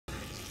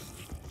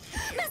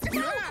Faster,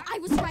 go! I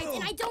was right,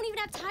 and I don't even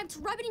have time to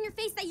rub it in your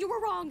face that you were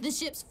wrong. The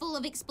ship's full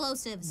of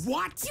explosives.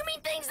 What? You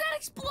mean things that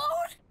explode?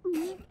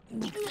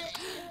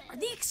 Are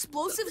the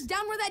explosives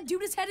down where that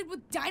dude is headed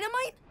with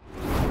dynamite?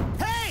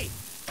 Hey!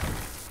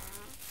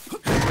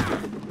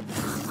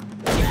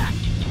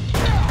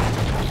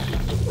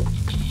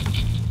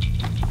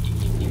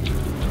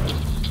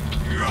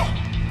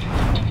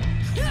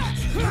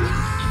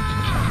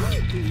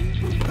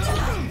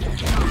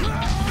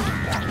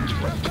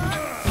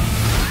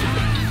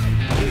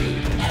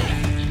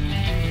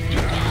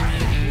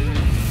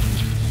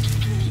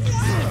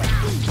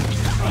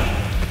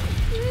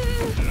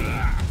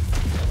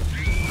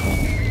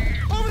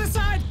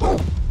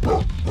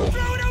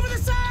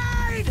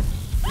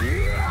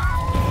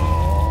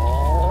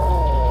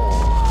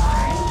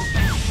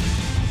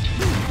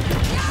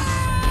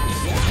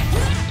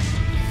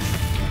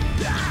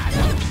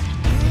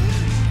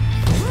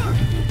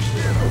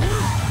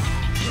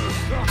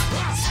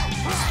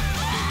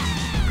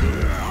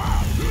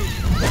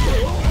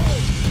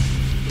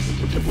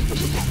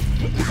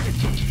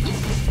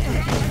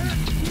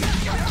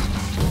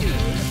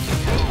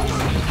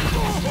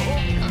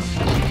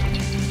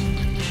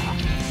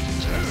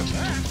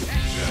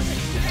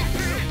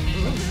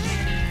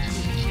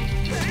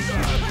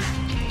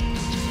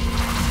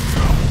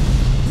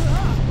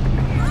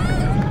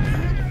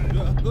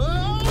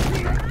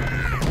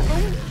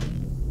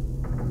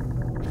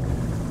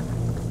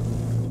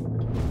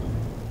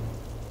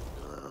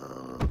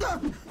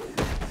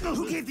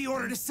 Who gave the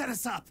order to set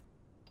us up?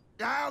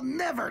 I'll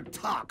never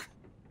talk.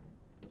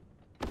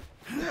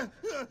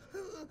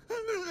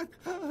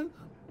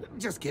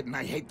 Just kidding,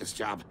 I hate this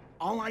job.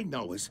 All I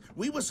know is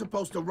we were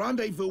supposed to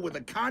rendezvous with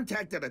a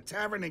contact at a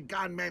tavern in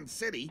Gunman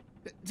City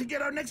to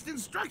get our next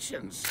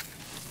instructions.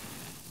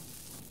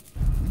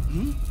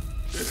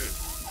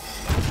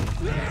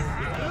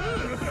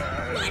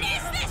 What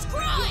is this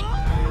crime?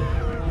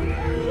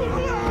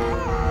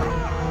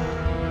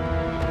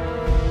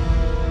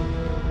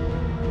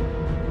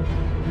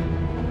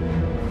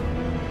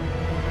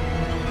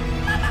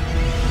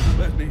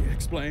 Let me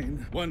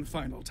explain one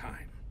final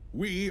time.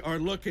 We are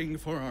looking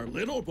for our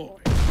little boy.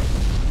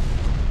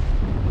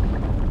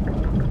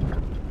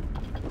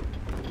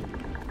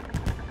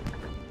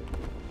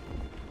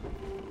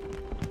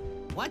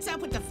 What's up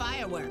with the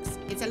fireworks?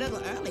 It's a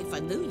little early for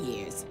New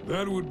Year's.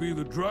 That would be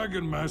the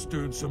Dragon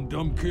Master and some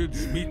dumb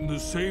kids meeting the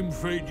same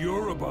fate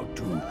you're about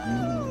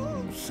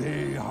to.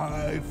 Say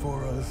hi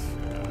for us.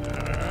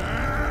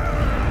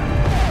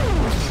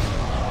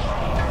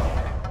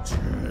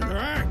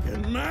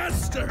 Dragon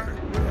Master!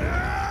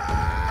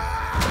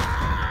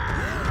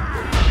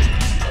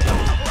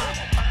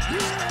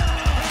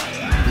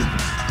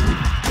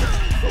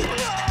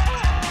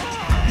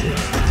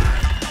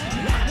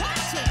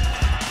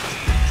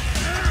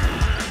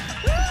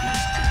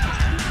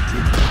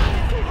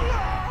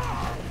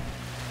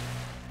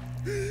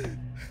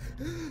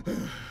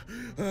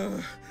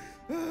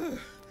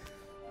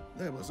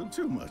 That wasn't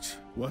too much,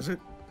 was it?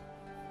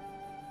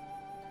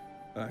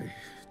 I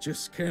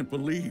just can't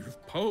believe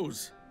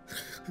PAWS.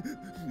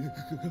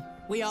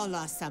 We all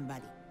lost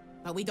somebody,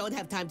 but we don't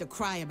have time to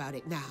cry about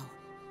it now.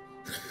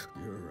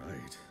 You're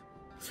right.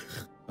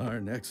 Our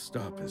next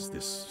stop is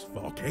this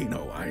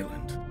volcano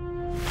island.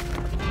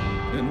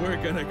 And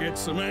we're gonna get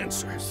some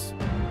answers.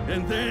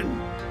 And then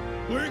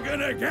we're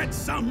gonna get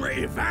some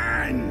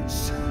revenge!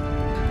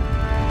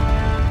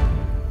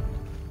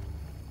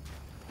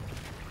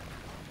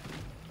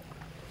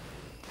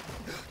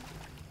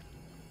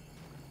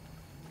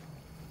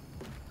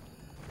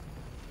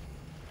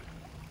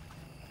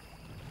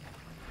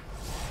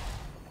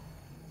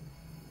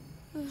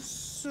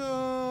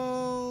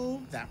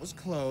 So, that was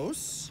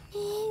close.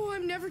 Oh,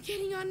 I'm never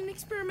getting on an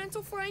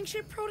experimental flying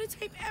ship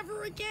prototype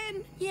ever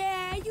again.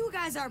 Yeah, you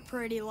guys are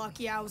pretty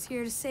lucky I was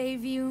here to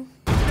save you.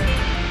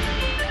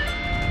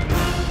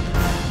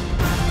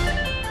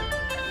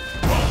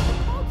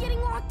 Oh,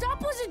 getting locked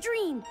up was a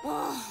dream.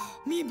 Oh,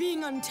 me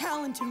being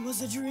untalented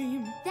was a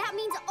dream. That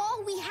means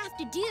all we have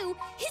to do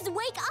is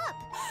wake up.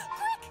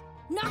 Quick,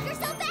 knock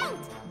yourself out.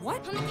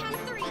 What? On the count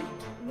of 3.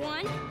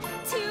 1,